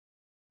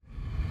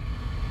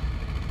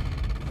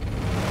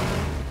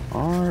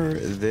Are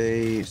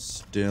they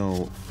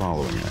still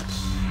following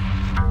us?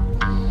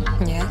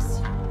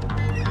 Yes.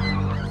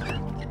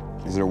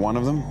 Is there one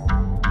of them?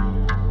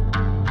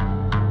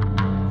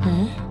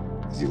 Hmm?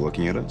 Is he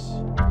looking at us?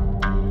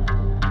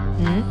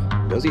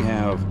 Hmm? Does he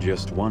have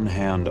just one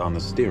hand on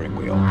the steering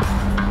wheel?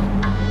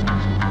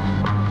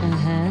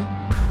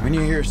 Mm-hmm. When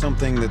you hear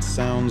something that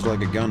sounds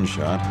like a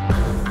gunshot,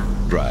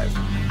 drive.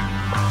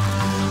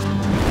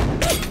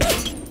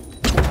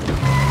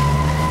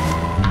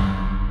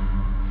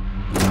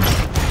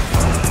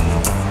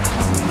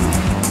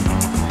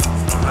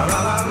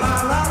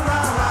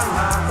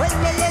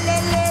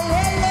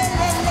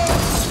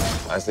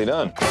 Nicely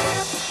done.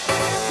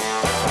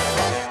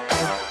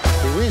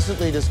 We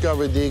recently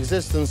discovered the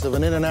existence of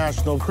an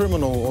international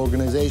criminal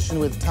organization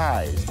with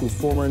ties to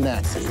former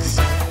Nazis.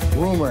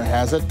 Rumor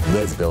has it,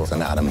 this builds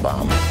an atom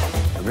bomb.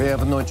 We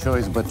have no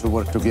choice but to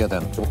work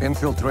together to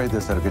infiltrate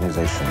this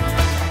organization.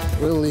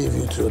 We'll leave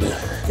you two to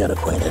get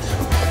acquainted.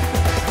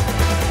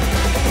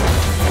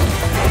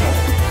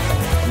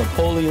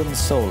 Napoleon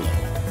Solo.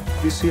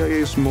 The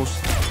CIA's most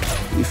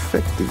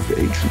effective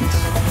agent.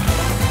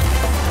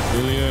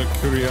 Ilya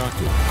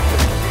Kuryaki.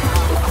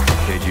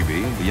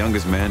 KGB, the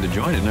youngest man to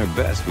join it, and our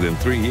best within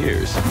 3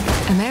 years.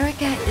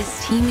 America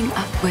is teaming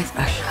up with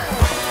Russia.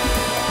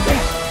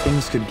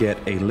 Things could get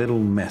a little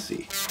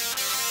messy.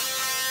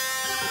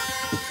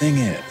 The thing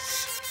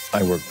is,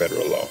 I work better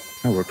alone.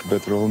 I work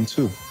better alone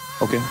too.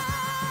 Okay,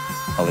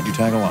 I'll let you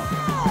tag along.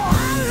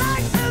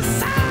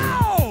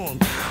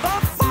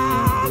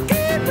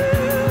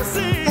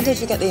 How did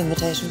you get the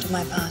invitation to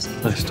my party?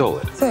 I stole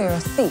it. So you're a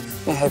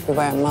thief. I hope you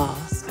wear a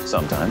mask.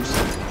 Sometimes.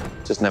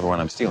 Just never when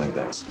I'm stealing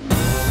things.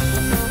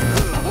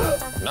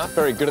 Not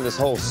very good at this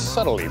whole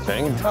subtlety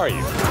thing, are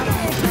you?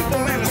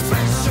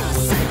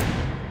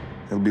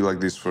 It'll be like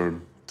this for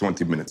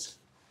 20 minutes.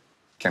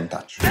 Can't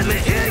touch. Let me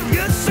hear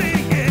you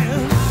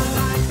singing.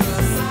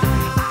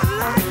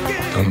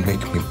 Don't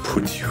make me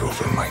put you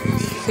over my knee.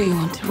 So you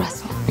want to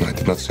wrestle? No, I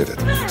did not say that.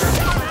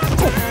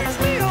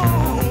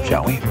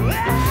 Shall we?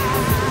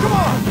 Come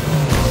on!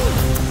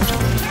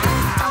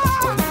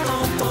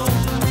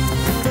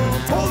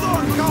 Hold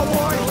on,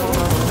 cowboy!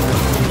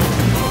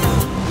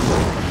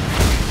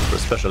 For a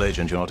special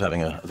agent, you're not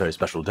having a very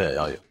special day,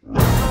 are you?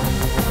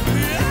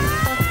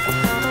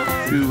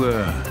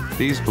 Do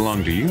these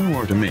belong to you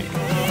or to me?